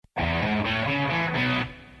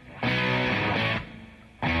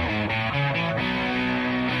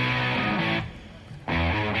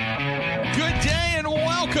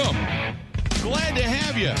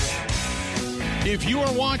you. If you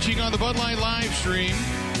are watching on the Bud Light live stream,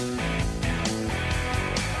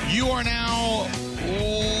 you are now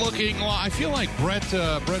looking live. I feel like Brett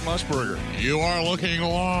Musburger. You are looking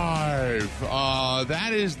live.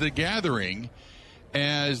 That is the gathering,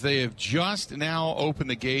 as they have just now opened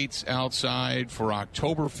the gates outside for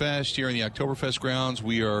Oktoberfest here in the Oktoberfest grounds.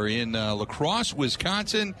 We are in La Crosse,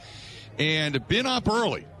 Wisconsin, and been up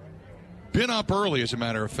early. As a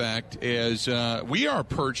matter of fact, as we are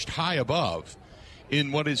perched high above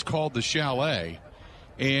in what is called the Chalet.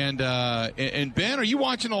 And Ben, are you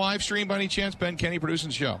watching the live stream by any chance? Ben Kenny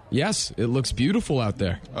producing the show. Yes, it looks beautiful out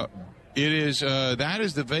there. It is. That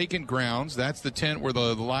is the vacant grounds. That's the tent where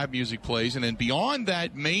the live music plays. And then beyond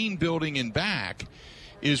that main building and back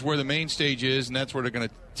is where the main stage is, and that's where they're going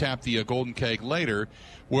to tap the Golden Keg later.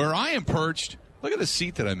 Where I am perched, look at the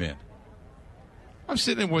seat that I'm in. I'm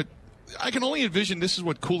sitting in what I can only envision this is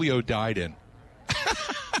what Coolio died in.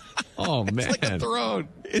 Oh, man. It's like a throne.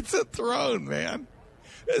 It's a throne, man.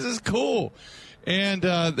 This is cool. And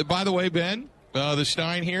by the way, Ben, the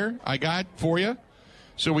Stein here I got for you.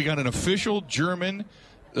 So we got an official German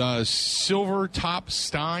silver top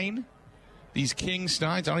Stein. These King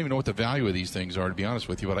Steins. I don't even know what the value of these things are, to be honest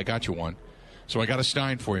with you, but I got you one. So I got a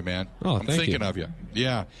Stein for you, man. Oh, I'm thinking of you.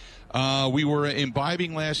 Yeah. We were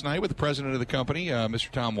imbibing last night with the president of the company, Mr.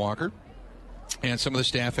 Tom Walker, and some of the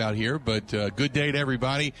staff out here. But good day to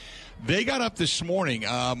everybody. They got up this morning.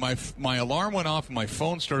 My alarm went off and my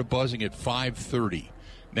phone started buzzing at 5:30.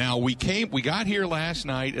 Now we got here last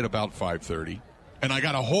night at about 5:30, and I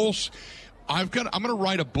got a whole. I'm going to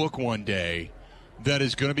write a book one day that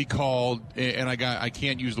is going to be called, and I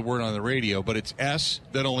can't use the word on the radio, but it's S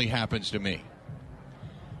That Only Happens to Me.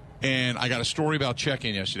 And I got a story about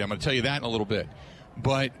check-in yesterday. I'm going to tell you that in a little bit.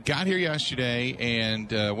 But got here yesterday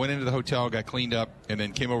and went into the hotel, got cleaned up, and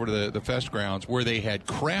then came over to the fest grounds where they had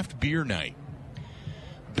craft beer night.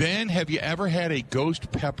 Ben, have you ever had a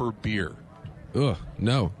ghost pepper beer? Ugh,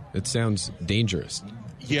 no. It sounds dangerous.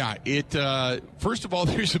 Yeah, first of all,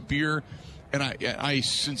 there's a beer, and I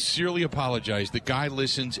sincerely apologize. The guy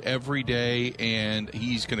listens every day, and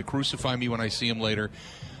he's going to crucify me when I see him later.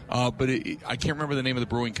 But I can't remember the name of the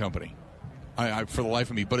brewing company for the life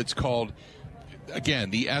of me, but it's called, again,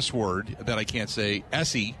 the S word that I can't say,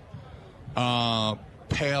 Essie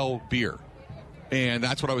Pale Beer. And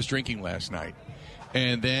that's what I was drinking last night.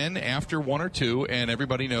 And then after one or two, and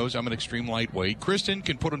everybody knows I'm an extreme lightweight. Kristen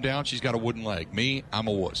can put them down. She's got a wooden leg. Me, I'm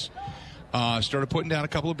a wuss. Started putting down a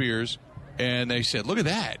couple of beers, and they said, look at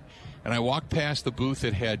that. And I walked past the booth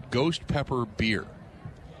that had ghost pepper beer.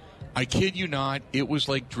 I kid you not, it was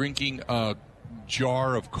like drinking a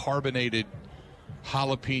jar of carbonated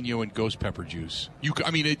jalapeno and ghost pepper juice.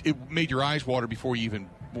 It made your eyes water before you even,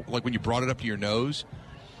 like when you brought it up to your nose.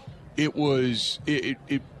 It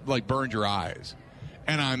like burned your eyes.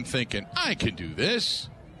 And I'm thinking, I can do this.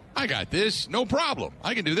 I got this. No problem.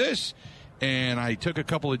 I can do this. And I took a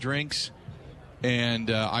couple of drinks, and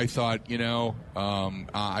I thought, I'm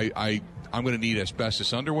going to need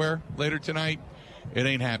asbestos underwear later tonight. It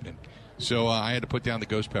ain't happening. So I had to put down the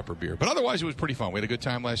ghost pepper beer. But otherwise, it was pretty fun. We had a good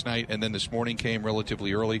time last night, and then this morning came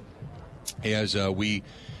relatively early as we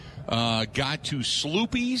got to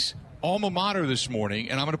Sloopy's alma mater this morning,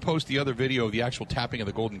 and I'm going to post the other video of the actual tapping of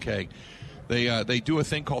the Golden Keg. They do a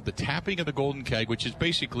thing called the tapping of the Golden Keg, which is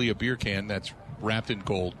basically a beer can that's wrapped in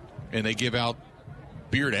gold, and they give out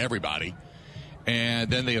beer to everybody. And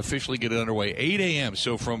then they officially get it underway 8 a.m.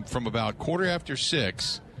 So from about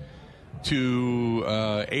 6:15 to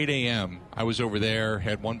 8 a.m., I was over there,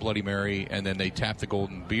 had one Bloody Mary, and then they tapped the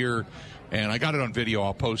golden beer. And I got it on video.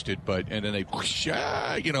 I'll post it. And then they,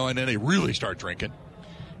 and then they really start drinking.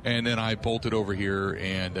 And then I bolted over here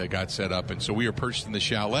and got set up. And so we are perched in the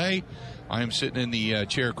Chalet. I am sitting in the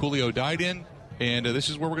chair Coolio died in. And this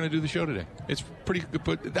is where we're going to do the show today. It's pretty good.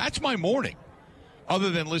 But that's my morning,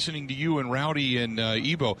 other than listening to you and Rowdy and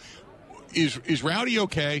Ebo. Is Rowdy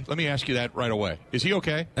okay? Let me ask you that right away. Is he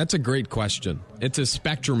okay? That's a great question. It's a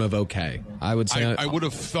spectrum of okay. I would say. I would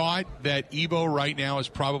have thought that Ebo right now is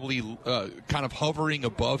probably kind of hovering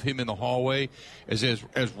above him in the hallway. As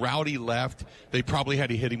Rowdy left, they probably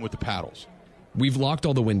had to hit him with the paddles. We've locked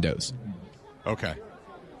all the windows. Okay.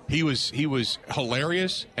 He was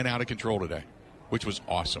hilarious and out of control today, which was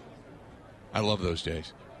awesome. I love those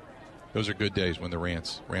days. Those are good days when the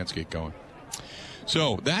rants get going.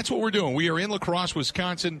 So that's what we're doing. We are in La Crosse,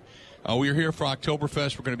 Wisconsin. We are here for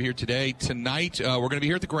Oktoberfest. We're going to be here today. Tonight, we're going to be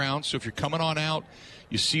here at the grounds. So if you're coming on out,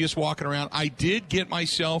 you see us walking around. I did get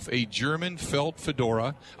myself a German felt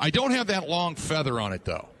fedora. I don't have that long feather on it,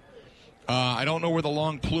 though. I don't know where the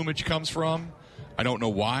long plumage comes from. I don't know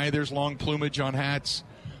why there's long plumage on hats.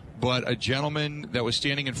 but a gentleman that was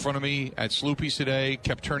standing in front of me at Sloopy's today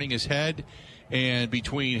kept turning his head, and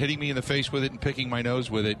between hitting me in the face with it and picking my nose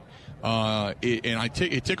with it,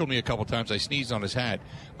 it tickled me a couple times. I sneezed on his hat.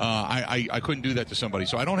 I couldn't do that to somebody.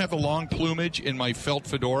 So I don't have the long plumage in my felt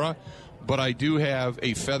fedora, but I do have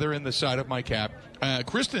a feather in the side of my cap.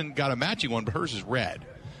 Kristen got a matching one, but hers is red.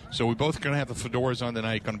 So we both going to have the fedoras on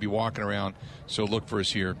tonight, going to be walking around. So look for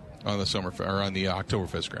us here on the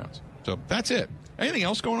Oktoberfest grounds. So that's it. Anything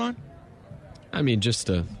else going on? I mean, just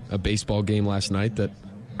a baseball game last night that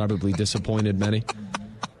probably disappointed many.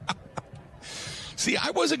 See,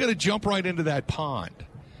 I wasn't going to jump right into that pond,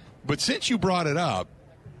 but since you brought it up,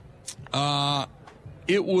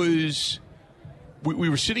 it was we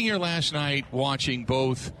were sitting here last night watching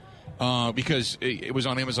both because it was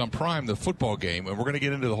on Amazon Prime, the football game, and we're going to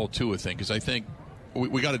get into the whole Tua thing because I think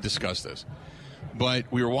we got to discuss this. But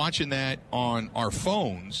we were watching that on our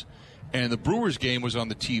phones, and the Brewers game was on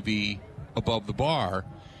the TV above the bar.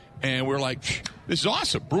 And we're like, this is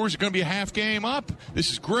awesome. Brewers are going to be a half game up.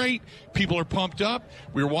 This is great. People are pumped up.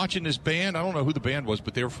 We were watching this band. I don't know who the band was,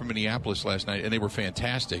 but they were from Minneapolis last night, and they were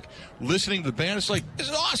fantastic. Listening to the band, it's like, this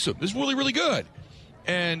is awesome. This is really, really good.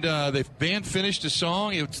 And the band finished a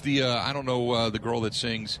song. It's the, I don't know, the girl that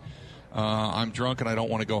sings, I'm drunk and I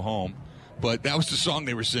don't want to go home. But that was the song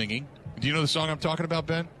they were singing. Do you know the song I'm talking about,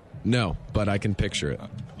 Ben? No, but I can picture it.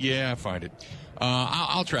 Yeah, find it.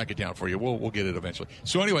 I'll track it down for you. We'll get it eventually.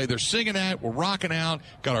 So anyway, they're singing that. We're rocking out.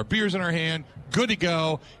 Got our beers in our hand. Good to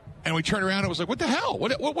go. And we turned around and it was like, what the hell?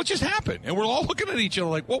 What just happened? And we're all looking at each other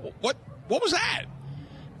like, what was that?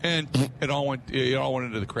 And it all went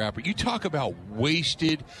into the crapper. You talk about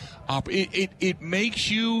wasted. It makes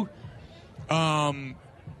you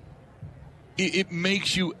it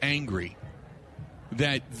makes you angry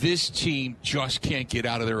that this team just can't get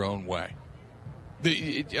out of their own way.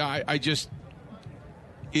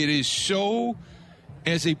 It is so,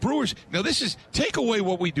 as a Brewers, now this is, take away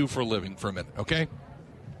what we do for a living for a minute, okay?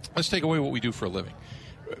 Let's take away what we do for a living.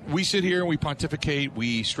 We sit here and we pontificate,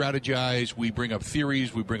 we strategize, we bring up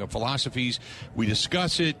theories, we bring up philosophies, we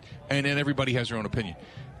discuss it, and then everybody has their own opinion.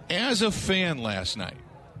 As a fan last night,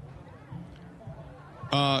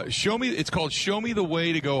 it's called Show Me the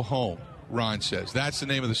Way to Go Home, Ron says. That's the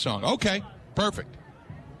name of the song. Okay, perfect.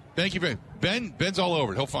 Thank you very much. Ben's all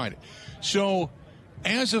over it. He'll find it. So,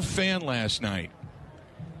 as a fan last night,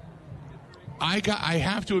 I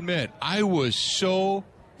have to admit, I was so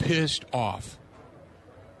pissed off.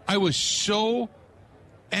 I was so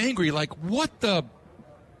angry. Like, what the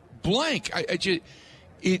blank?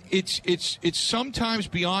 It's sometimes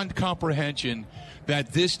beyond comprehension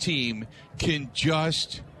that this team can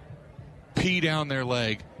just pee down their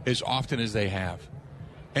leg as often as they have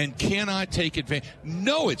and cannot take advantage.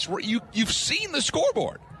 No, it's you've seen the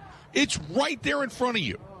scoreboard. It's right there in front of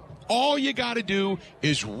you. All you got to do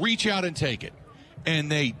is reach out and take it. And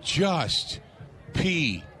they just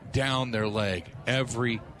pee down their leg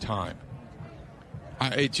every time.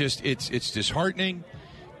 It's disheartening,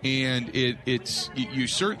 and you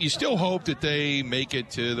still hope that they make it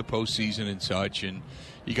to the postseason and such, and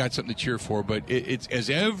you got something to cheer for. But it's as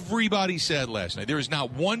everybody said last night, there is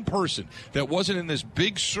not one person that wasn't in this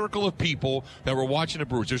big circle of people that were watching the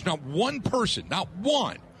Brewers. There's not one person, not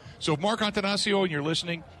one. So if Mark Antanasio and you're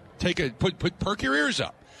listening, perk your ears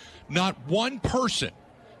up. Not one person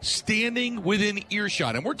standing within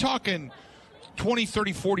earshot. And we're talking 20,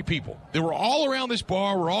 30, 40 people. They were all around this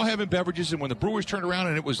bar. We're all having beverages. And when the Brewers turned around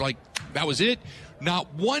and it was like, that was it,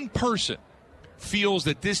 not one person feels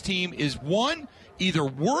that this team is, one, either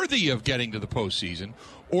worthy of getting to the postseason,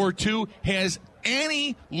 or two, has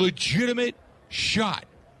any legitimate shot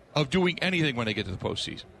of doing anything when they get to the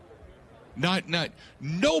postseason.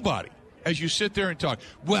 Nobody. As you sit there and talk,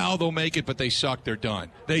 well, they'll make it, but they suck. They're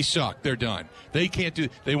done. They suck. They're done. They can't do.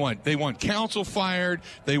 They want counsel fired.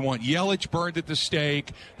 They want Yelich burned at the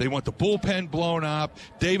stake. They want the bullpen blown up.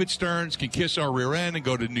 David Stearns can kiss our rear end and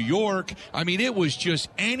go to New York. I mean, it was just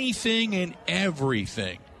anything and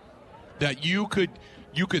everything that you could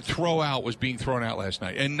throw out was being thrown out last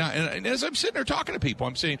night. And as I'm sitting there talking to people,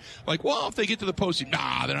 I'm saying, like, well, if they get to the postseason,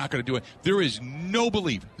 nah, they're not going to do it. There is no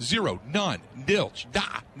belief. Zero. None. Nilch.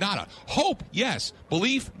 Nada. Hope, yes.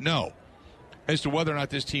 Belief, no. As to whether or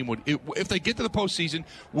not this team would, if they get to the postseason,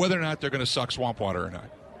 whether or not they're going to suck swamp water or not.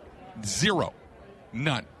 Zero.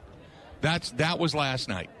 None. That was last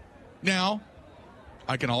night. Now,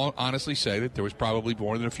 I can honestly say that there was probably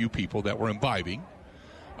more than a few people that were imbibing.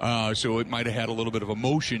 So it might have had a little bit of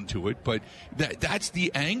emotion to it, but that's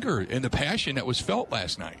the anger and the passion that was felt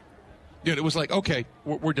last night. It was like, okay,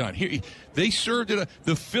 we're done. Here, they served it.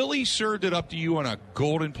 The Phillies served it up to you on a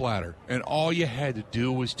golden platter, and all you had to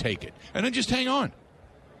do was take it, and then just hang on.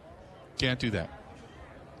 Can't do that.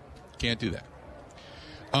 Can't do that.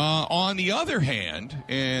 On the other hand,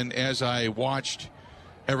 and as I watched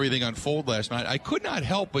everything unfold last night, I could not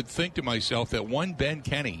help but think to myself that one Ben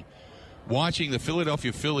Kenny, watching the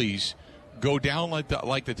Philadelphia Phillies go down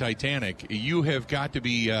like the Titanic, you have got to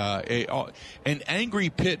be an angry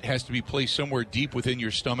pit has to be placed somewhere deep within your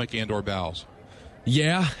stomach and or bowels.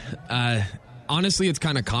 Yeah. Honestly, it's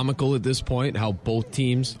kind of comical at this point how both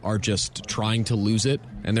teams are just trying to lose it,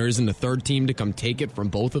 and there isn't a third team to come take it from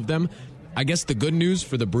both of them. I guess the good news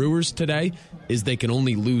for the Brewers today is they can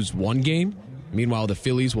only lose one game. Meanwhile, the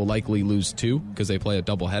Phillies will likely lose two because they play a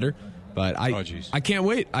doubleheader. But I can't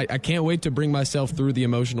wait. I can't wait to bring myself through the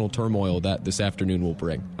emotional turmoil that this afternoon will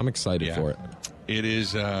bring. I'm excited for it. It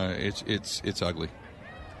is. It's ugly.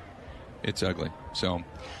 It's ugly. So,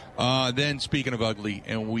 then speaking of ugly,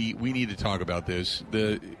 and we need to talk about this.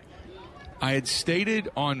 I had stated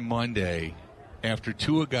on Monday after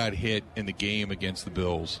Tua got hit in the game against the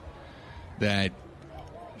Bills that,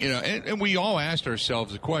 and we all asked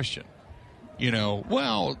ourselves a question.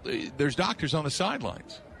 Well, there's doctors on the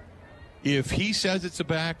sidelines. If he says it's a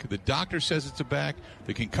back, the doctor says it's a back,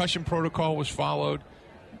 the concussion protocol was followed,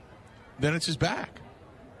 then it's his back.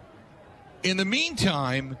 In the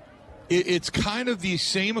meantime, it's kind of the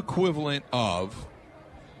same equivalent of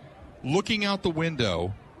looking out the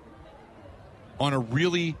window on a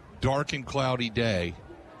really dark and cloudy day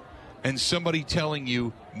and somebody telling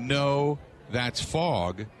you, no, that's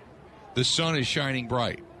fog, the sun is shining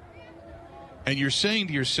bright. And you're saying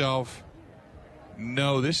to yourself,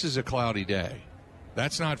 no, this is a cloudy day.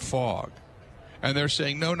 That's not fog. And they're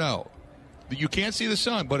saying, no, you can't see the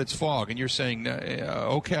sun, but it's fog. And you're saying,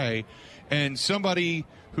 okay. And somebody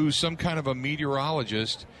who's some kind of a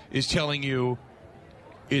meteorologist is telling you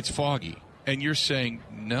it's foggy. And you're saying,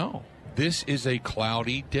 no, this is a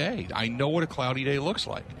cloudy day. I know what a cloudy day looks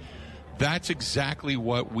like. That's exactly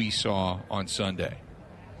what we saw on Sunday.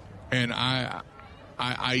 And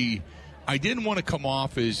I didn't want to come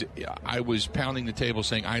off as I was pounding the table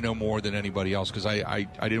saying I know more than anybody else because I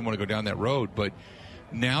didn't want to go down that road. But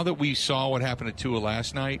now that we saw what happened to Tua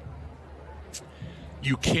last night,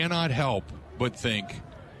 you cannot help but think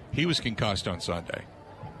he was concussed on Sunday.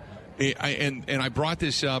 And I brought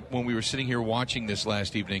this up when we were sitting here watching this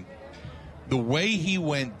last evening. The way he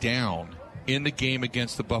went down in the game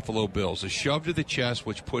against the Buffalo Bills, a shove to the chest,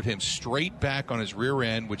 which put him straight back on his rear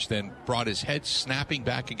end, which then brought his head snapping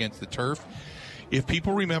back against the turf. If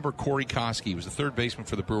people remember Corey Koski, he was the third baseman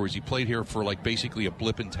for the Brewers. He played here for like basically a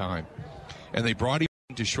blip in time. And they brought him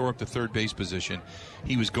to shore up the third base position.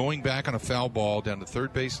 He was going back on a foul ball down the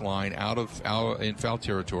third base line out in foul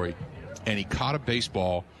territory, and he caught a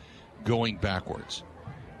baseball going backwards.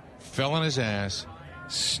 Fell on his ass,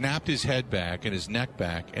 snapped his head back and his neck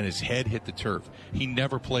back, and his head hit the turf. He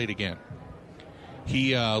never played again.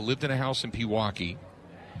 He lived in a house in Pewaukee.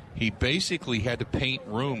 He basically had to paint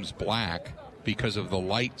rooms black because of the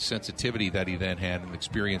light sensitivity that he then had and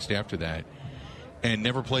experienced after that, and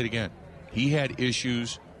never played again. He had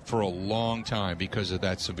issues for a long time because of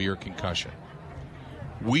that severe concussion.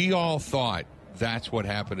 We all thought that's what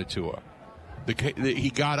happened to Tua. He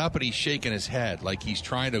got up and he's shaking his head like he's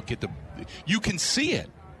trying to get you can see it.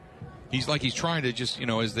 He's trying to just,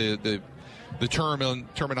 as the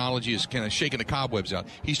terminology is kind of shaking the cobwebs out.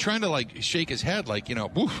 He's trying to shake his head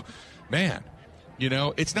woof, man.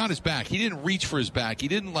 It's not his back. He didn't reach for his back. He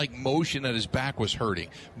didn't motion that his back was hurting.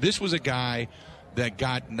 This was a guy that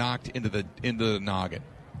got knocked into the noggin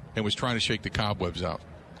and was trying to shake the cobwebs out.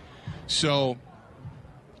 So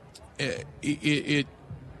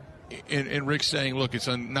And Rick's saying, look, it's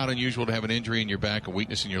not unusual to have an injury in your back, a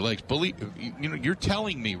weakness in your legs. You're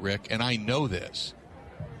telling me, Rick, and I know this.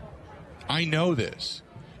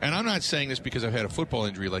 And I'm not saying this because I've had a football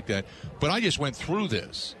injury like that, but I just went through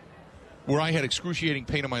this where I had excruciating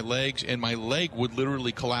pain in my legs and my leg would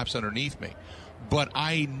literally collapse underneath me. But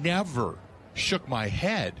I never shook my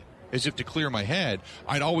head as if to clear my head.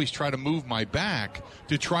 I'd always try to move my back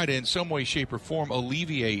to try to, in some way, shape, or form,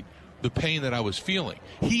 alleviate the pain that I was feeling.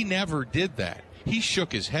 He never did that. He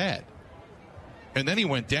shook his head. And then he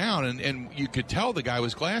went down, and you could tell the guy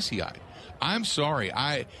was glassy-eyed. I'm sorry.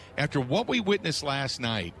 After what we witnessed last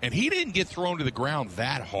night, and he didn't get thrown to the ground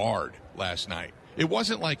that hard last night. It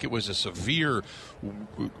wasn't like it was a severe...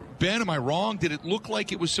 Ben, am I wrong? Did it look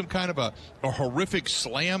like it was some kind of a horrific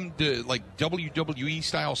slam, like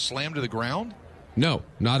WWE-style slam to the ground? No,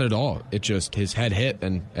 not at all. It just, his head hit,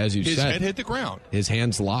 and as you said... His head hit the ground. His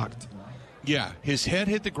hands locked. Yeah, his head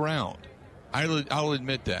hit the ground. I'll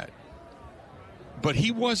admit that. But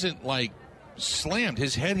he wasn't, like, slammed.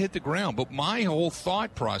 His head hit the ground. But my whole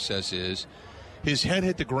thought process is his head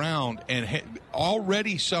hit the ground and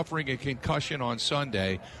already suffering a concussion on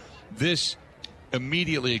Sunday, this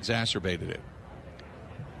immediately exacerbated it.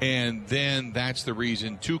 And then that's the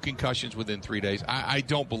reason, 2 concussions within 3 days. I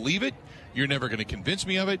don't believe it. You're never going to convince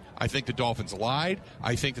me of it. I think the Dolphins lied.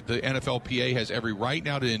 I think that the NFLPA has every right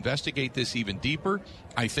now to investigate this even deeper.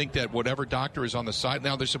 I think that whatever doctor is on the side,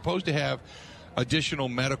 now they're supposed to have additional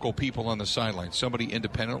medical people on the sideline, somebody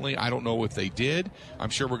independently. I don't know if they did. I'm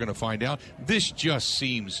sure we're going to find out. This just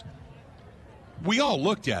seems, we all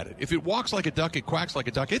looked at it. If it walks like a duck, it quacks like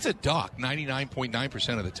a duck. It's a duck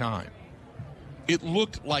 99.9% of the time. It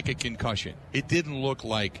looked like a concussion. It didn't look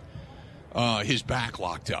like his back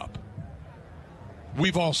locked up.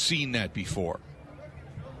 We've all seen that before.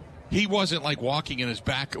 He wasn't like walking and his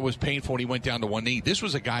back was painful and he went down to one knee. This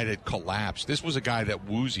was a guy that collapsed. This was a guy that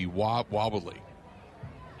woozy, wobbly.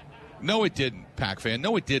 No, it didn't, Pac fan.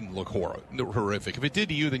 No, it didn't look horrific. If it did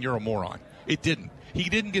to you, then you're a moron. It didn't. He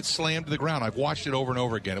didn't get slammed to the ground. I've watched it over and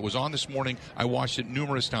over again. It was on this morning. I watched it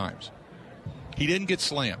numerous times. He didn't get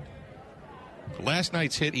slammed. Last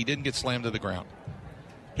night's hit, he didn't get slammed to the ground.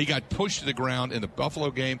 He got pushed to the ground in the Buffalo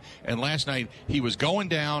game, and last night he was going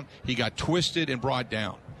down. He got twisted and brought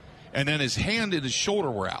down. And then his hand and his shoulder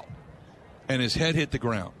were out, and his head hit the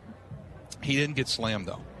ground. He didn't get slammed,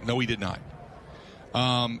 though. No, he did not.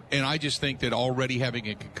 And I just think that already having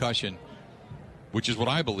a concussion, which is what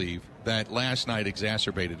I believe, that last night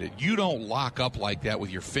exacerbated it. You don't lock up like that with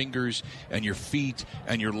your fingers and your feet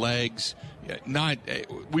and your legs.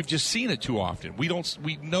 We've just seen it too often. We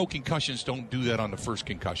know concussions don't do that on the first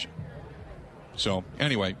concussion. So,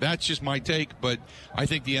 anyway, that's just my take, but I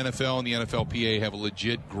think the NFL and the NFLPA have a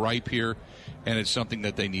legit gripe here, and it's something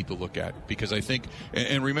that they need to look at. Because I think,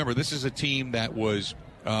 and remember, this is a team that was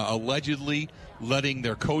allegedly letting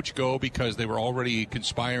their coach go because they were already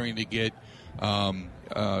conspiring to get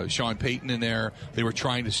Sean Payton in there. They were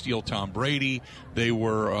trying to steal Tom Brady. They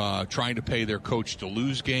were trying to pay their coach to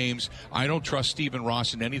lose games. I don't trust Stephen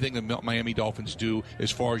Ross in anything the Miami Dolphins do as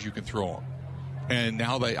far as you can throw them. And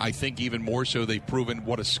now I think even more so, they've proven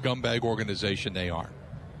what a scumbag organization they are.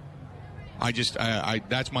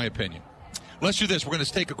 That's my opinion. Let's do this. We're going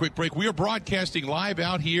to take a quick break. We are broadcasting live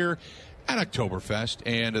out here at Oktoberfest,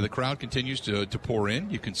 and the crowd continues to pour in.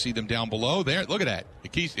 You can see them down below there. Look at that.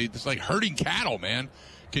 It's like herding cattle, man.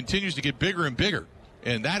 Continues to get bigger and bigger.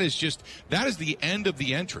 And that is the end of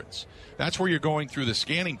the entrance. That's where you're going through the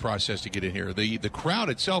scanning process to get in here. The crowd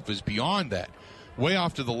itself is beyond that. Way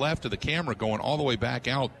off to the left of the camera, going all the way back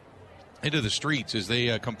out into the streets as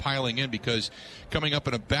they come piling in, because coming up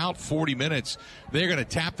in about 40 minutes, they're going to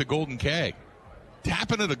tap the golden keg.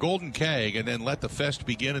 Tap into the golden keg and then let the fest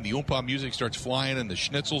begin, and the oompa music starts flying, and the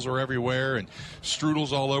schnitzels are everywhere, and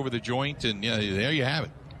strudels all over the joint, and there you have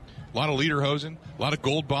it. A lot of lederhosen, a lot of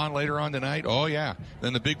Gold Bond later on tonight. Oh, yeah.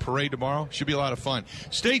 Then the big parade tomorrow. Should be a lot of fun.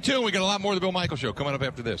 Stay tuned. We got a lot more of the Bill Michaels Show coming up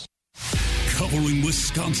after this. Covering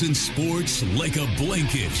Wisconsin sports like a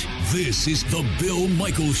blanket, this is the Bill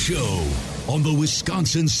Michaels Show on the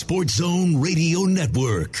Wisconsin Sports Zone Radio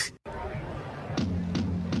Network.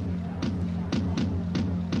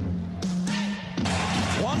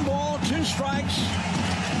 One ball, 2 strikes.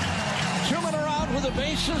 2 men are out with the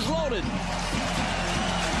bases loaded.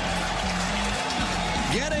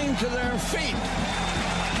 Getting to their feet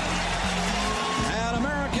at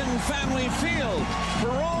American Family Field.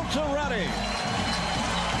 Peralta ready.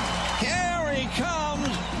 Here he comes.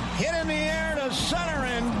 Hit in the air to center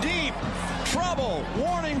and deep. Trouble.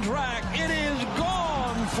 Warning track. It is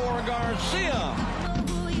gone for Garcia.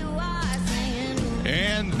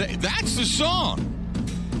 And that's the song.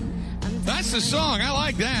 That's the song. I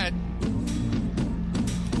like that.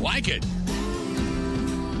 Like it.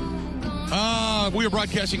 We are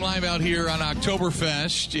broadcasting live out here on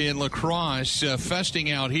Oktoberfest in La Crosse, festing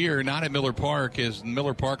out here, not at Miller Park. As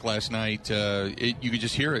Miller Park last night, you could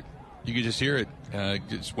just hear it. You could just hear it. It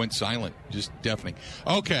just went silent, just deafening.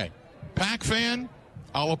 Okay, Pac fan,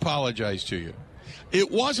 I'll apologize to you. It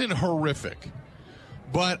wasn't horrific,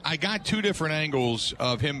 but I got 2 different angles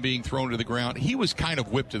of him being thrown to the ground. He was kind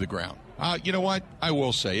of whipped to the ground. You know what? I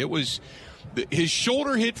will say it was his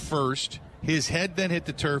shoulder hit first. His head then hit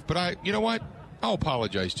the turf, but you know what? I'll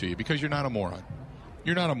apologize to you because you're not a moron.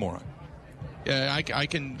 You're not a moron. I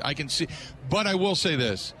can see, but I will say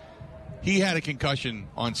this: he had a concussion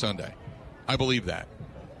on Sunday. I believe that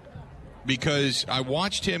because I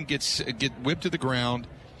watched him get whipped to the ground.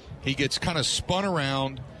 He gets kind of spun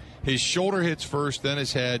around. His shoulder hits first, then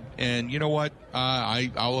his head, and you know what?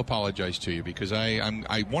 I'll apologize to you because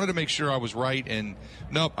I wanted to make sure I was right, and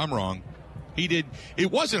nope, I'm wrong. He did.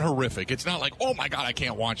 It wasn't horrific. It's not like, oh my God, I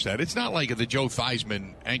can't watch that. It's not like the Joe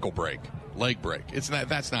Theismann ankle break, leg break. It's not.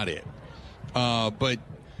 That's not it. But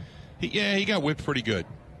he got whipped pretty good.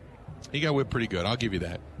 He got whipped pretty good. I'll give you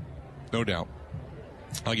that, no doubt.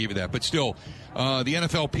 I'll give you that. But still, the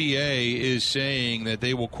NFLPA is saying that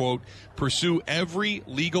they will, quote, pursue every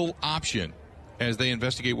legal option as they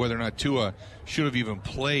investigate whether or not Tua should have even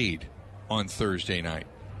played on Thursday night.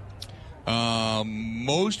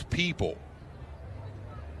 Most people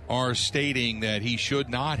are stating that he should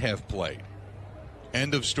not have played.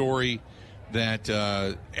 End of story. That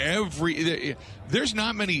there's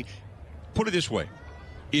not many. Put it this way.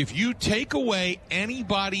 If you take away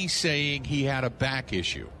anybody saying he had a back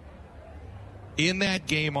issue in that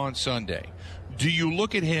game on Sunday, do you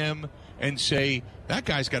look at him and say, that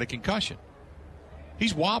guy's got a concussion?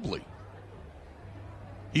 He's wobbly.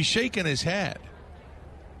 He's shaking his head.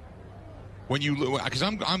 When you, because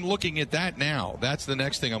I'm looking at that now. That's the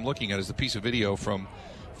next thing I'm looking at is the piece of video from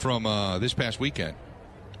this past weekend.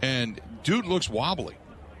 And dude looks wobbly.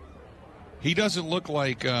 He doesn't look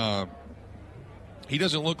like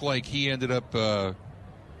he ended up. I'm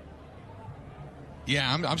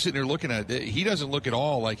sitting there looking at it. He doesn't look at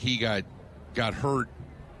all like he got hurt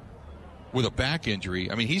with a back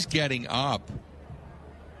injury. I mean, he's getting up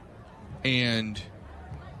and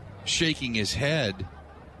shaking his head.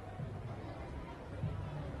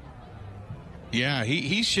 Yeah,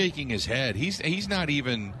 he's shaking his head. He's not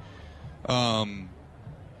even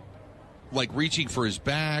like reaching for his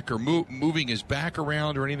back or moving his back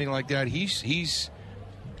around or anything like that. He's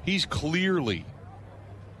clearly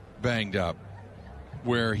banged up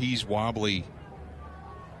where he's wobbly.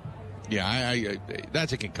 Yeah, I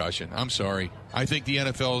that's a concussion. I'm sorry. I think the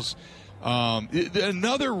NFL's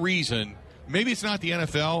another reason, maybe it's not the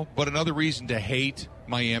NFL, but another reason to hate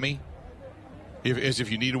Miami is if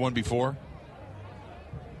you needed one before.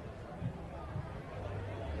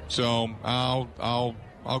 So I'll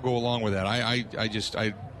go along with that.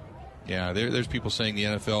 There's people saying the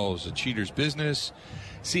NFL is a cheater's business.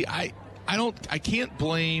 See, I can't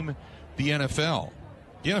blame the NFL.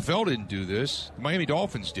 The NFL didn't do this. The Miami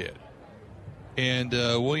Dolphins did. And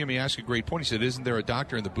William, he asked a great point. He said, isn't there a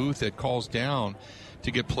doctor in the booth that calls down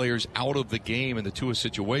to get players out of the game in the Tua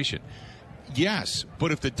situation? Yes,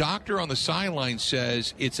 but if the doctor on the sideline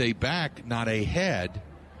says it's a back, not a head,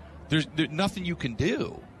 there's nothing you can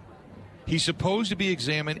do. He's supposed to be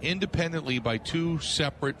examined independently by two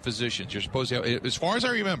separate physicians. You're supposed to have, as far as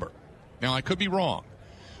I remember, now I could be wrong,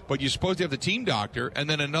 but you're supposed to have the team doctor and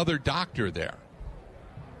then another doctor there.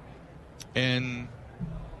 And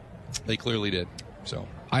they clearly did. So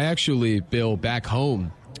I actually, Bill, back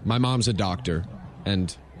home, my mom's a doctor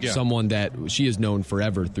and someone that she is known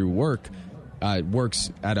forever through work,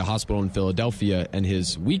 works at a hospital in Philadelphia, and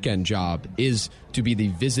his weekend job is to be the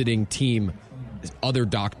visiting team other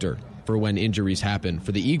doctor for when injuries happen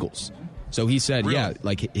for the Eagles. So he said, really?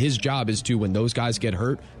 Like his job is to, when those guys get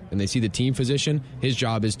hurt and they see the team physician, his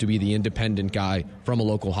job is to be the independent guy from a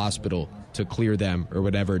local hospital to clear them or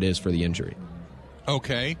whatever it is for the injury.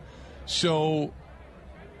 Okay. So,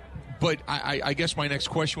 but I guess my next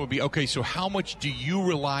question would be, okay, so how much do you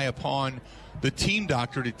rely upon the team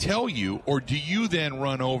doctor to tell you, or do you then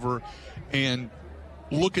run over and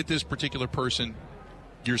look at this particular person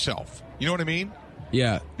yourself? You know what I mean?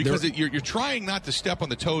 Yeah. Because you're trying not to step on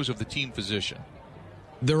the toes of the team physician.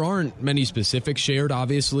 There aren't many specifics shared,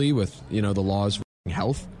 obviously, with the laws for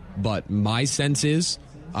health, but my sense is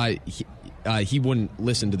he wouldn't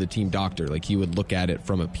listen to the team doctor. Like, he would look at it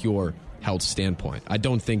from a pure health standpoint. I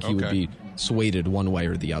don't think he would be swayed one way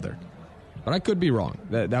or the other. But I could be wrong.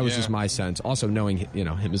 That was just my sense. Also, knowing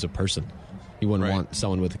him as a person, he wouldn't want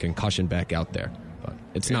someone with a concussion back out there. But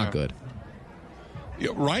it's not good.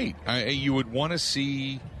 Yeah, right. You would want to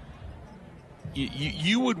see.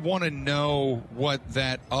 You would want to know what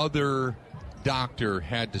that other doctor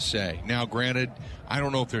had to say. Now, granted, I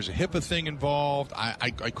don't know if there's a HIPAA thing involved. I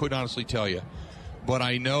couldn't honestly tell you. But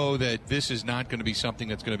I know that this is not going to be something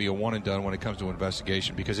that's going to be a one and done when it comes to an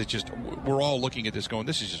investigation, because it's just, we're all looking at this going,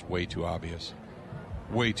 this is just way too obvious.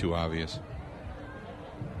 Way too obvious.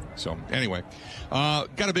 So, anyway, got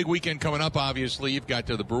a big weekend coming up, obviously. You've got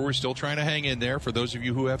the Brewers still trying to hang in there, for those of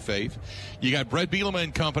you who have faith. You got Brett Bielema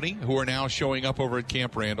and company, who are now showing up over at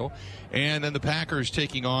Camp Randall. And then the Packers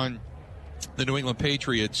taking on the New England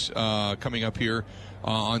Patriots coming up here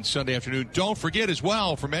on Sunday afternoon. Don't forget as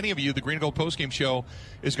well, for many of you, the Green and Gold postgame show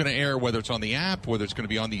is going to air, whether it's on the app, whether it's going to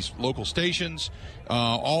be on these local stations,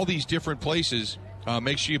 all these different places.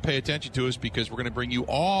 Make sure you pay attention to us because we're going to bring you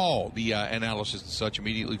all the analysis and such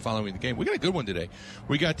immediately following the game. We got a good one today.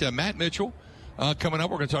 We got Matt Mitchell coming up.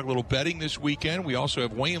 We're going to talk a little betting this weekend. We also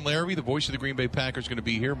have Wayne Larrabee, the voice of the Green Bay Packers, going to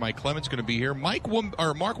be here. Mike Clemens going to be here. Mark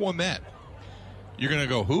Womet. You're going to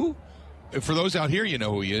go, who? For those out here, you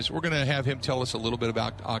know who he is. We're going to have him tell us a little bit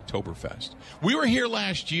about Oktoberfest. We were here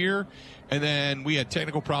last year, and then we had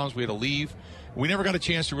technical problems. We had to leave. We never got a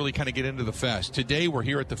chance to really kind of get into the fest. Today, we're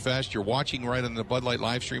here at the fest. You're watching right on the Bud Light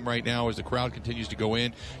live stream right now as the crowd continues to go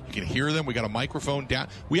in. You can hear them. We got a microphone down.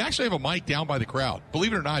 We actually have a mic down by the crowd.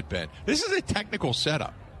 Believe it or not, Ben, this is a technical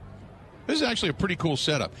setup. This is actually a pretty cool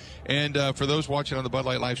setup. And for those watching on the Bud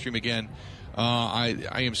Light live stream again, I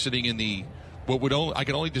am sitting in the I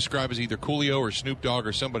can only describe as either Coolio or Snoop Dogg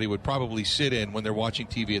or somebody would probably sit in when they're watching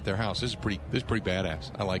TV at their house. This is pretty badass.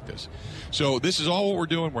 I like this. So this is all what we're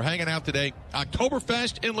doing. We're hanging out today.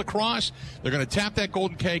 Oktoberfest in La Crosse. They're going to tap that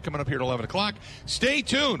Golden K coming up here at 11 o'clock. Stay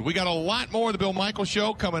tuned. We got a lot more of the Bill Michaels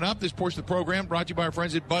Show coming up. This portion of the program brought to you by our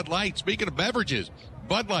friends at Bud Light. Speaking of beverages,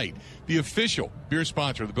 Bud Light, the official beer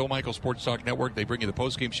sponsor of the Bill Michaels Sports Talk Network. They bring you the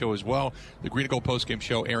postgame show as well. The Green and Gold postgame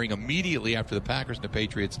show airing immediately after the Packers and the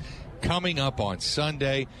Patriots coming up on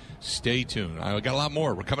Sunday. Stay tuned. I got a lot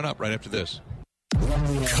more. We're coming up right after this.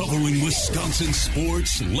 Covering Wisconsin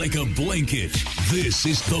sports like a blanket. This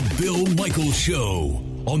is the Bill Michaels Show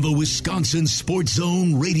on the Wisconsin Sports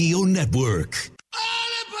Zone Radio Network.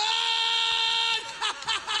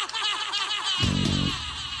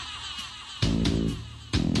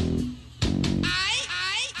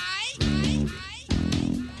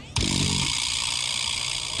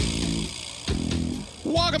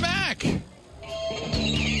 Welcome back.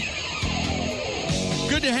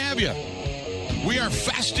 Good to have you. We are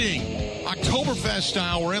festing, Oktoberfest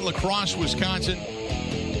style. We're in La Crosse, Wisconsin.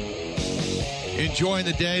 Enjoying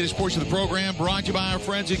the day. This portion of the program brought to you by our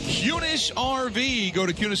friends at Kunes RV. Go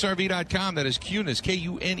to KunesRV.com. That is Kunes,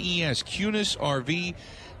 K-U-N-E-S,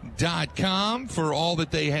 KunesRV.com for all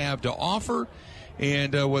that they have to offer.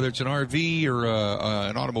 And whether it's an RV or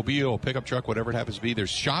an automobile, a pickup truck, whatever it happens to be,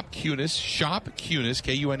 there's Shop Kunes,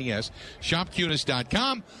 K-U-N-E-S,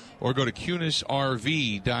 shopkunes.com, or go to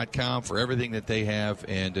KunesRV.com for everything that they have,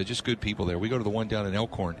 and just good people there. We go to the one down in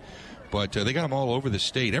Elkhorn, but they got them all over the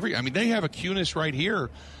state. They have a Kunes right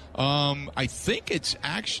here. I think it's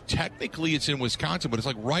technically it's in Wisconsin, but it's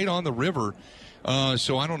like right on the river.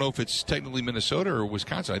 So I don't know if it's technically Minnesota or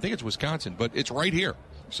Wisconsin. I think it's Wisconsin, but it's right here.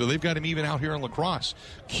 So they've got him even out here in La Crosse.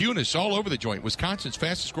 Kunes all over the joint. Wisconsin's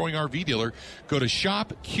fastest growing RV dealer. Go to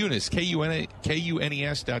Shop Kunes,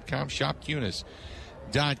 K-U-N-E-S.com,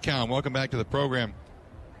 shopkunes.com. Welcome back to the program.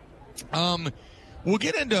 We'll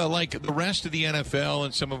get into like the rest of the NFL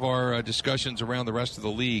and some of our discussions around the rest of the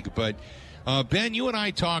league. But Ben, you and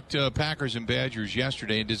I talked Packers and Badgers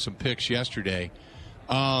yesterday and did some picks yesterday.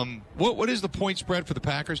 What is the point spread for the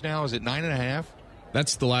Packers now? Is it 9.5?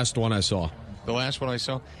 That's the last one I saw. The last one I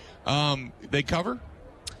saw. They cover?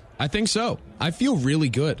 I think so. I feel really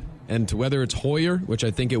good. And whether it's Hoyer, which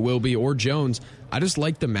I think it will be, or Jones, I just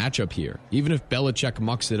like the matchup here. Even if Belichick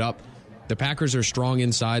mucks it up, the Packers are strong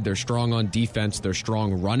inside. They're strong on defense. They're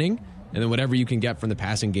strong running. And then whatever you can get from the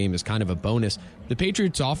passing game is kind of a bonus. The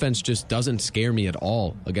Patriots' offense just doesn't scare me at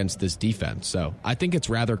all against this defense. So I think it's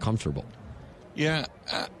rather comfortable. Yeah.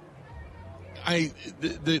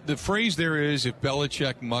 The phrase there is if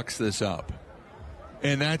Belichick mucks this up.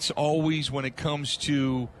 And that's always when it comes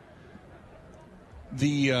to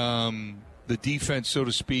the defense, so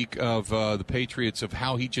to speak, of the Patriots, of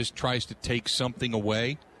how he just tries to take something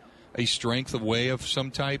away, a strength away of some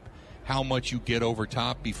type, how much you get over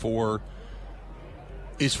top before,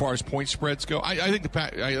 as far as point spreads go. I think the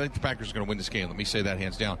Packers are going to win this game. Let me say that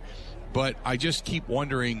hands down. But I just keep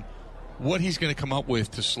wondering what he's going to come up with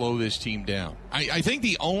to slow this team down. I think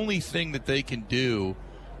the only thing that they can do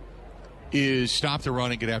is stop the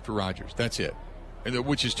run and get after Rodgers. That's it.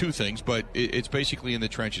 Which is two things, but it's basically in the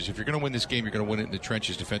trenches. If you're going to win this game, you're going to win it in the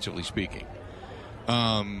trenches, defensively speaking.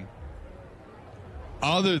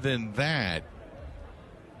 Other than that,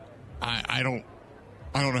 I don't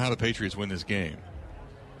know how the Patriots win this game,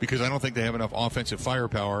 because I don't think they have enough offensive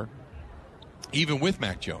firepower, even with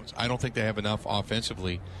Mac Jones. I don't think they have enough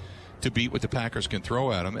offensively to beat what the Packers can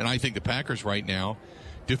throw at them. And I think the Packers right now,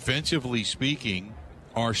 defensively speaking,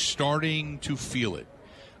 are starting to feel it.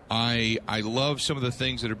 I love some of the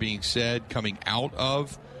things that are being said coming out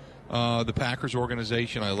of the Packers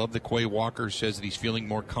organization. I love that Quay Walker says that he's feeling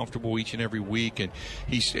more comfortable each and every week, and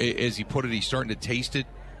he's, as he put it, he's starting to taste it.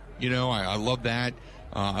 I love that.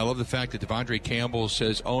 I love the fact that Devondre Campbell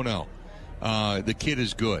says, "Oh no, the kid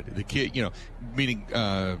is good." The kid, meaning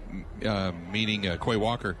Quay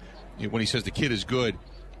Walker, when he says the kid is good.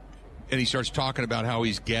 And he starts talking about how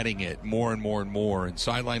he's getting it more and more and more, and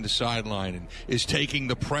sideline to sideline, and is taking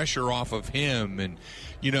the pressure off of him. And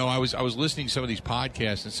I was listening to some of these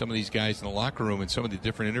podcasts and some of these guys in the locker room and some of the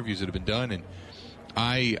different interviews that have been done, and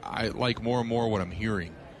I like more and more what I'm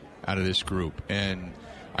hearing out of this group. And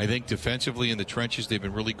I think defensively in the trenches they've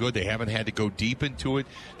been really good. They haven't had to go deep into it.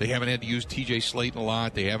 They haven't had to use T.J. Slayton a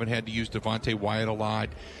lot. They haven't had to use Devontae Wyatt a lot.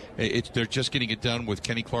 They're just getting it done with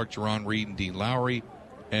Kenny Clark, Jerron Reed, and Dean Lowry.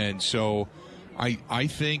 And so I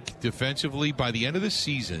think defensively by the end of the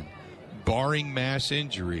season, barring mass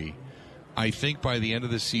injury, I think by the end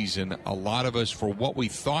of the season, a lot of us, for what we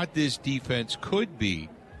thought this defense could be,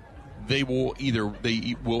 they will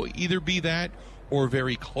either be that or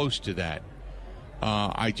very close to that.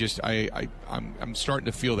 I'm starting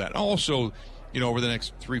to feel that. Also, over the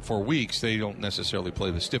next 3-4 weeks, they don't necessarily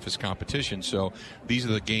play the stiffest competition. So these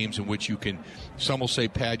are the games in which you can, some will say,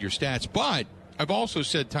 pad your stats. But I've also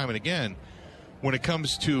said time and again, when it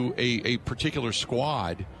comes to a particular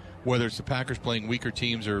squad, whether it's the Packers playing weaker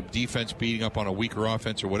teams or defense beating up on a weaker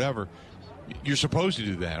offense or whatever, you're supposed to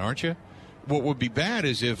do that, aren't you? What would be bad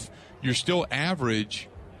is if you're still average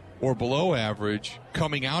or below average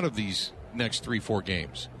coming out of these next 3-4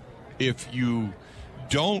 games. If you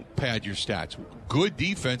don't pad your stats, good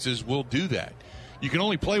defenses will do that. You can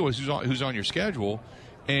only play with who's on your schedule,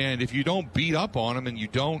 and if you don't beat up on them and you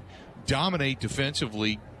don't dominate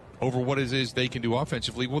defensively over what it is they can do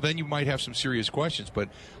offensively, well, then you might have some serious questions. But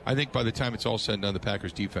I think by the time it's all said and done, the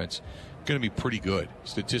Packers defense is going to be pretty good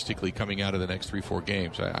statistically coming out of the next 3-4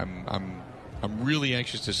 games. I'm really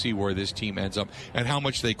anxious to see where this team ends up and how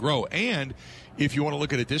much they grow. And if you want to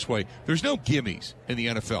look at it this way, there's no gimmies in the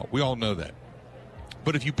NFL. We all know that.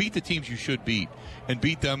 But if you beat the teams you should beat and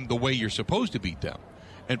beat them the way you're supposed to beat them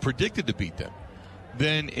and predicted to beat them,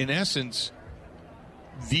 then in essence,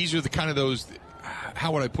 these are the kind of those,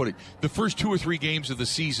 how would I put it, the first 2 or 3 games of the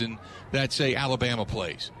season that, say, Alabama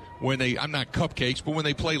plays. When I'm not cupcakes, but when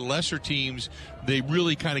they play lesser teams, they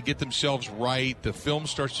really kind of get themselves right. The film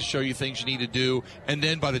starts to show you things you need to do. And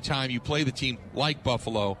then by the time you play the team like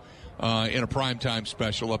Buffalo in a primetime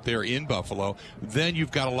special up there in Buffalo, then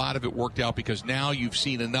you've got a lot of it worked out because now you've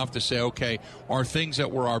seen enough to say, okay, our things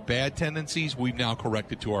that were our bad tendencies, we've now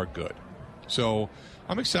corrected to our good. So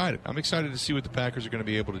I'm excited. I'm excited to see what the Packers are going to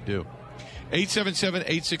be able to do.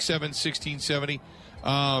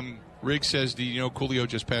 877-867-1670. Riggs says, do you know Coolio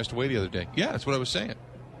just passed away the other day? Yeah, that's what I was saying.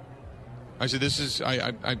 I said, this is,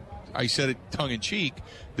 I said it tongue-in-cheek,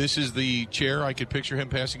 this is the chair I could picture him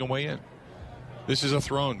passing away in. This is a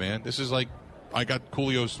throne, man. This is like, I got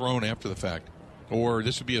Coolio's throne after the fact. Or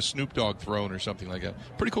this would be a Snoop Dogg throne or something like that.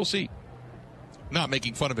 Pretty cool seat. Not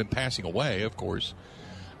making fun of him passing away, of course.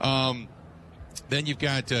 Then you've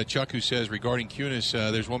got Chuck who says, regarding Kunis,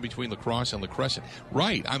 there's one between La Crosse and La Crescent.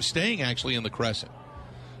 Right. I'm staying actually in La Crescent.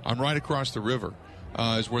 I'm right across the river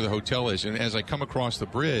is where the hotel is. And as I come across the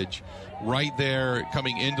bridge, right there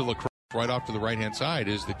coming into La Crosse, right off to the right-hand side,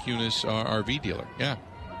 is the Kunis RV dealer. Yeah.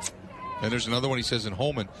 And there's another one, he says, in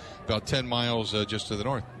Holman, about 10 miles just to the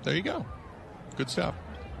north. There you go. Good stuff.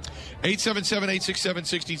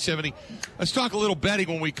 877-867-1670. Let's talk a little betting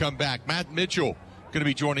when we come back. Matt Mitchell going to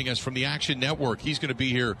be joining us from the Action Network. He's going to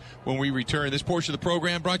be here when we return. This portion of the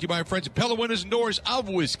program brought to you by our friends at Pella Windows and Doors of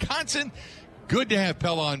Wisconsin. Good to have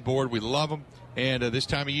Pella on board. We love them. And this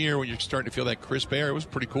time of year when you're starting to feel that crisp air, it was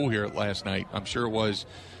pretty cool here last night. I'm sure it was,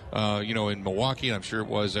 in Milwaukee, and I'm sure it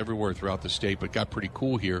was everywhere throughout the state, but it got pretty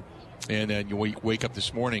cool here. And then you wake up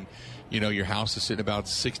this morning, your house is sitting about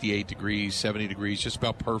 68 degrees, 70 degrees, just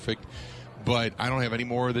about perfect. But I don't have any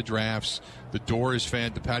more of the drafts. The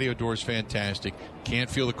patio door is fantastic. Can't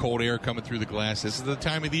feel the cold air coming through the glass. This is the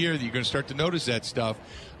time of the year that you're going to start to notice that stuff.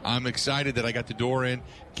 I'm excited that I got the door in.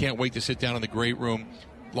 Can't wait to sit down in the great room,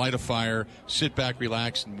 light a fire, sit back,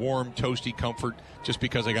 relax, and warm, toasty comfort just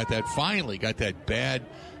because I finally got that bad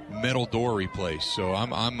metal door replaced. So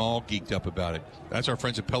I'm all geeked up about it. That's our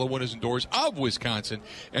friends at Pella Windows and Doors of Wisconsin.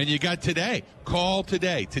 And you got today. Call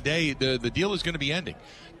today. Today, the deal is going to be ending.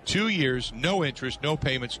 2 years, no interest, no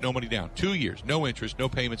payments, no money down. 2 years, no interest, no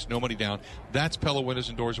payments, no money down. That's Pella Windows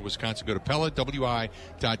and Doors of Wisconsin. Go to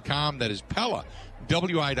PellaWI.com. That is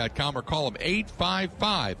PellaWI.com, or call them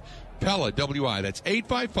 855-PELLA-WI. That's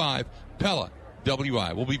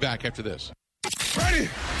 855-PELLA-WI. We'll be back after this. Ready?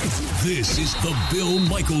 This is the Bill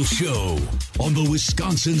Michaels Show on the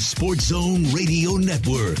Wisconsin Sports Zone Radio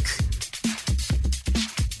Network.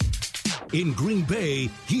 In Green Bay,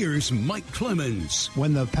 here's Mike Clemens.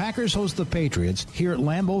 When the Packers host the Patriots here at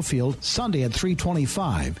Lambeau Field Sunday at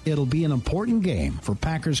 3:25, it'll be an important game for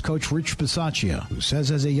Packers coach Rich Bisaccia, who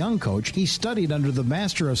says as a young coach, he studied under the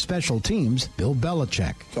master of special teams, Bill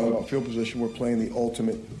Belichick. Talking about field position, we're playing the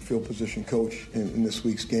ultimate field position coach in this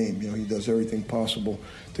week's game. He does everything possible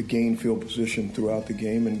to gain field position throughout the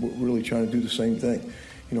game, and we're really trying to do the same thing.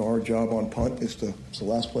 Our job on punt is it's the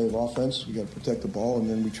last play of offense. We got to protect the ball, and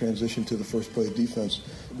then we transition to the first play of defense.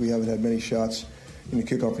 We haven't had many shots in the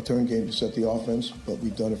kickoff return game to set the offense, but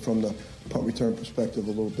we've done it from the punt return perspective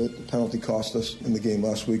a little bit. The penalty cost us in the game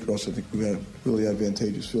last week, or else I think we had a really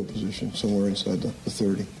advantageous field position somewhere inside the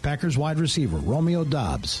 30. Packers wide receiver Romeo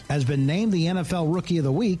Doubs has been named the NFL Rookie of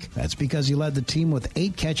the Week. That's because he led the team with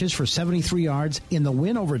 8 catches for 73 yards in the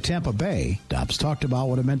win over Tampa Bay. Doubs talked about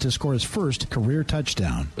what it meant to score his first career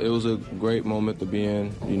touchdown. It was a great moment to be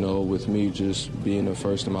in, with me just being the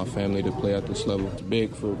first in my family to play at this level. It's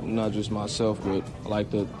big for not just myself, but I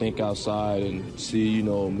like to think outside and see,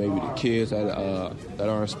 maybe the kids that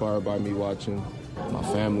are inspired by me watching, my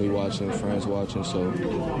family watching, friends watching. So,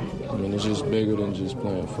 it's just bigger than just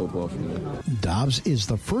playing football for me. Doubs is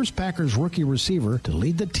the first Packers rookie receiver to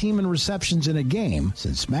lead the team in receptions in a game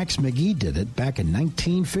since Max McGee did it back in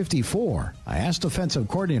 1954. I asked offensive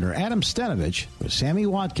coordinator Adam Stenavich, with Sammy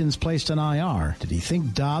Watkins placed on IR, did he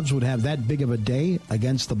think Doubs would have that big of a day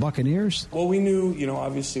against the Buccaneers? Well, we knew,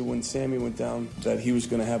 obviously when Sammy went down that he was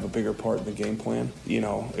going to have a bigger part in the game plan.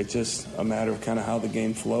 It's just a matter of kind of how the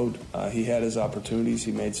game flowed. He had his opportunities.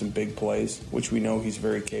 He made some big plays, which we know he's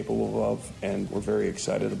very capable of, and we're very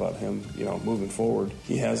excited about him, moving forward.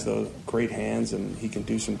 He has those great hands, and he can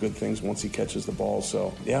do some good things once he catches the ball.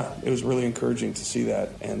 So, yeah, it was really encouraging to see that,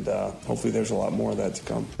 and hopefully there's a lot more of that to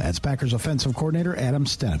come. That's Packers offensive coordinator Adam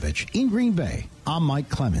Stenavich. In Green Bay, I'm Mike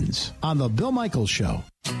Clemens on The Bill Michaels Show.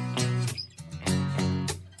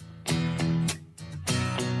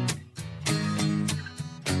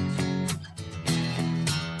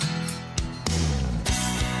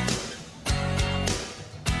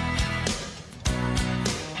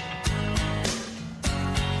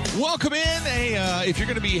 Welcome in. If you're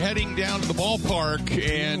going to be heading down to the ballpark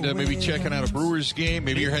and maybe checking out a Brewers game,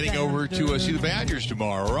 maybe you're heading over to see the Badgers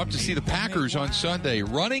tomorrow or up to see the Packers on Sunday.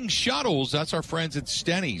 Running shuttles, that's our friends at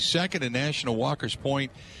Stenny's, second in National Walker's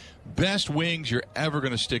Point. Best wings you're ever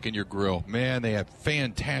going to stick in your grill. Man, they have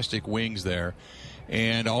fantastic wings there.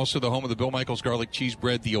 And also the home of the Bill Michaels Garlic Cheese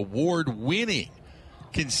Bread, the award-winning,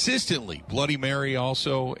 consistently Bloody Mary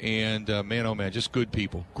also, and man, oh man, just good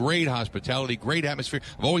people. Great hospitality, great atmosphere.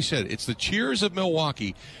 I've always said it's the cheers of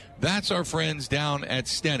Milwaukee. That's our friends down at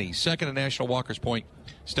Stenny, second to National Walker's Point.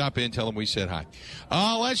 Stop in, tell them we said hi.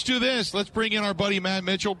 Let's do this. Let's bring in our buddy Matt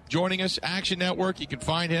Mitchell joining us, Action Network. You can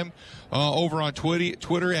find him over on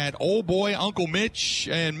Twitter at Old Boy Uncle Mitch.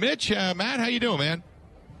 And Mitch, Matt, how you doing, man?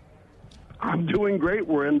 I'm doing great.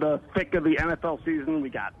 We're in the thick of the NFL season. We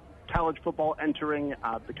got college football entering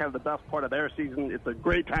the best part of their season. It's a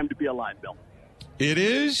great time to be alive, Bill. It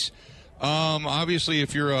is. Obviously,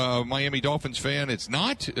 if you're a Miami Dolphins fan, it's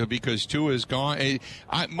not because Tua is gone.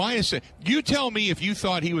 You tell me if you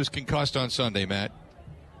thought he was concussed on Sunday, Matt.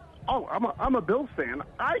 Oh, I'm a Bills fan.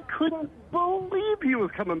 I couldn't believe he was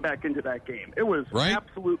coming back into that game. It was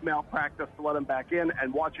absolute malpractice to let him back in,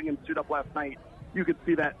 and watching him suit up last night, you could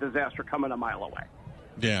see that disaster coming a mile away.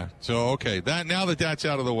 Yeah, so, okay, now that that's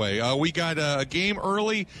out of the way, we got a game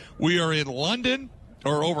early. We are in London,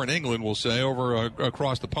 or over in England, we'll say, over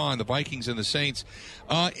across the pond, the Vikings and the Saints.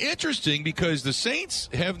 Interesting, because the Saints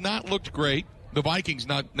have not looked great. The Vikings,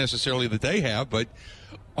 not necessarily that they have, but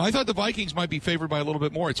I thought the Vikings might be favored by a little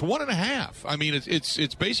bit more. It's 1.5. I mean,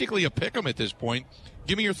 it's basically a pick-em at this point.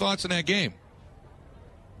 Give me your thoughts on that game.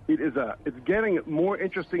 It's getting more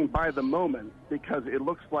interesting by the moment, because it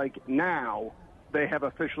looks like now they have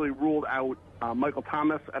officially ruled out Michael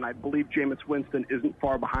Thomas, and I believe Jameis Winston isn't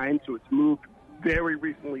far behind, so it's moved very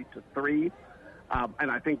recently to 3.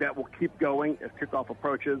 And I think that will keep going as kickoff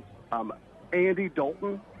approaches. Andy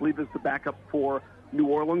Dalton, I believe, is the backup for New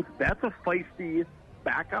Orleans. That's a feisty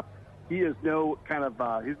backup. He is no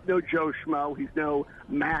he's no Joe Schmo. He's no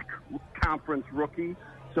MAC conference rookie.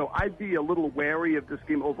 So I'd be a little wary of this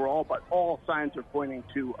game overall, but all signs are pointing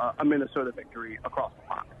to a Minnesota victory across the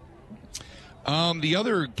pond. The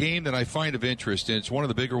other game that I find of interest, and it's one of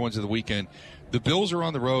the bigger ones of the weekend, the Bills are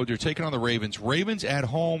on the road. They're taking on the Ravens. Ravens at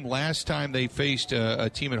home. Last time they faced a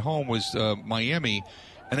team at home was Miami,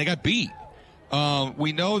 and they got beat.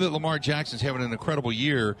 We know that Lamar Jackson's having an incredible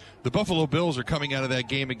year. The Buffalo Bills are coming out of that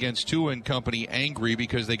game against Tua and company angry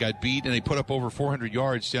because they got beat and they put up over 400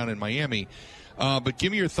 yards down in Miami. But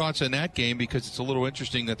give me your thoughts on that game, because it's a little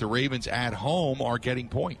interesting that the Ravens at home are getting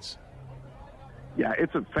points. Yeah,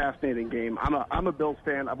 it's a fascinating game. I'm a Bills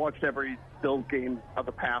fan. I've watched every Bills game of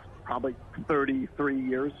the past probably 33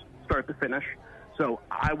 years, start to finish. So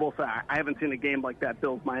I will say I haven't seen a game like that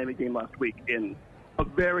Bills-Miami game last week in a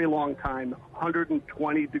very long time.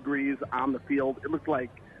 120 degrees on the field. It looked like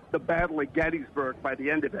the Battle of Gettysburg by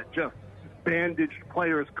the end of it. Just bandaged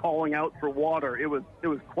players calling out for water. It was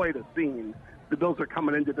quite a scene. The Bills are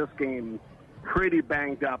coming into this game pretty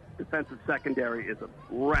banged up. Defensive secondary is a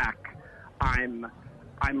wreck. I'm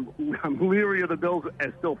leery of the Bills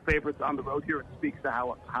as still favorites on the road here. It speaks to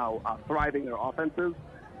how thriving their offense is.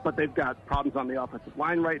 But they've got problems on the offensive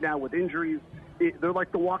line right now with injuries. They're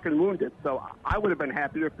like the walking wounded. So I would have been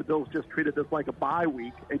happier if the Bills just treated this like a bye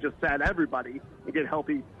week and just sat everybody and get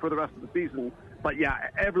healthy for the rest of the season. But, yeah,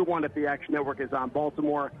 everyone at the Action Network is on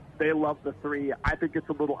Baltimore. They love the 3. I think it's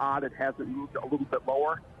a little odd it hasn't moved a little bit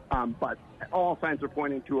lower. But all signs are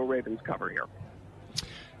pointing to a Ravens cover here.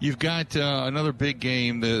 You've got another big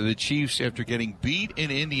game, the Chiefs, after getting beat in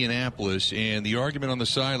Indianapolis, and the argument on the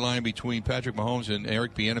sideline between Patrick Mahomes and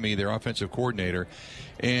Eric Bieniemy, their offensive coordinator.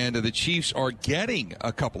 And the Chiefs are getting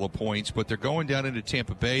a couple of points, but they're going down into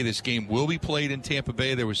Tampa Bay. This game will be played in Tampa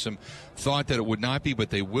Bay. There was some thought that it would not be, but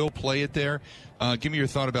they will play it there. Give me your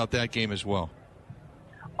thought about that game as well.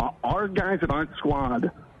 Our guys at our squad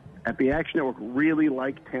at the Action Network really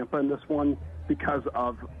like Tampa in this one, because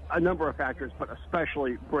of a number of factors, but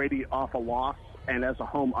especially Brady off a loss and as a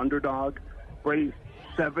home underdog. Brady's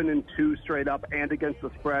 7-2 straight up and against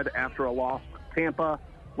the spread after a loss. Tampa,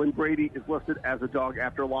 when Brady is listed as a dog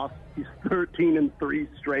after a loss, he's 13-3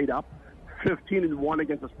 straight up, 15-1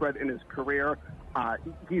 against the spread in his career.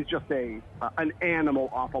 He's just an animal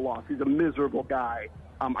off a loss. He's a miserable guy,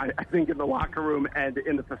 I think, in the locker room and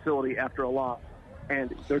in the facility after a loss.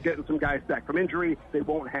 And they're getting some guys back from injury. They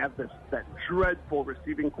won't have that dreadful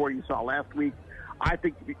receiving core you saw last week. I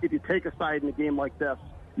think if you take a side in a game like this,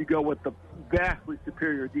 you go with the vastly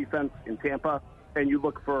superior defense in Tampa, and you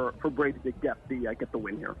look for Brady to get the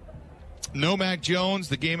win here. No Mac Jones,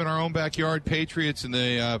 the game in our own backyard, Patriots and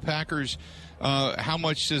the Packers. How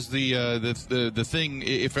much does the thing,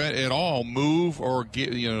 if at all, move or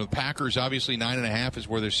get, the Packers obviously 9.5 is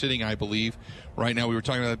where they're sitting, I believe. Right now, we were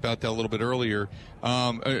talking about that a little bit earlier.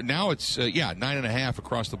 Now it's 9.5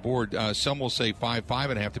 across the board. Some will say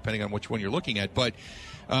 5.5, depending on which one you're looking at. But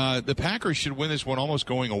the Packers should win this one almost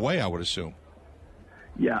going away, I would assume.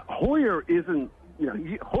 Yeah, Hoyer isn't.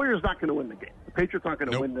 Hoyer's not going to win the game. The Patriots aren't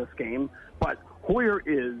going to win this game. But Hoyer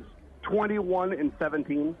is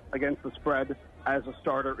 21-17 against the spread as a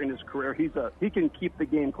starter in his career. He can keep the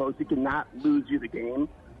game close. He cannot lose you the game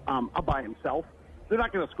by himself. They're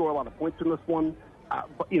not going to score a lot of points in this one.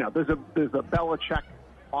 But there's a Belichick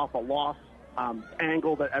off a loss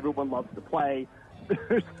angle that everyone loves to play.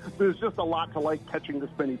 There's just a lot to like catching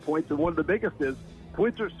this many points, and one of the biggest is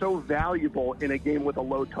points are so valuable in a game with a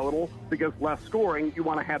low total because less scoring. You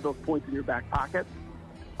want to have those points in your back pocket.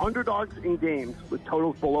 Underdogs in games with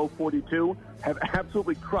totals below 42 have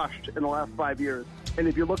absolutely crushed in the last 5 years. And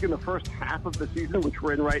if you look in the first half of the season, which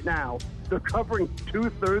we're in right now, they're covering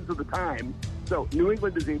 2/3 of the time. So New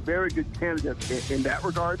England is a very good candidate in that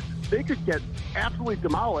regard. They could get absolutely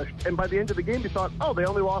demolished, and by the end of the game, you thought, they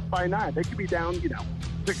only lost by 9. They could be down,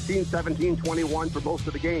 16, 17, 21 for most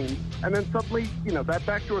of the game. And then suddenly, that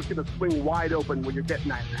backdoor is going to swing wide open when you're getting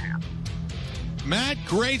 9.5. Matt,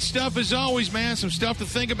 great stuff as always, man. Some stuff to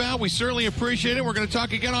think about. We certainly appreciate it. We're going to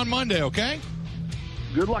talk again on Monday, okay?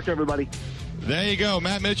 Good luck, everybody. There you go.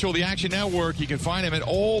 Matt Mitchell, the Action Network. You can find him at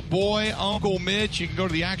Old Boy Uncle Mitch. You can go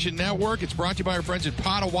to the Action Network. It's brought to you by our friends at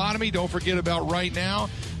Potawatomi. Don't forget about right now.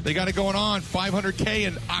 They got it going on. $500K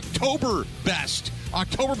in October Best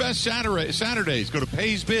Saturdays. Go to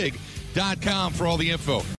paysbig.com for all the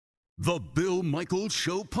info. The Bill Michaels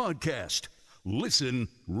Show Podcast. Listen,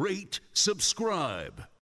 rate, subscribe.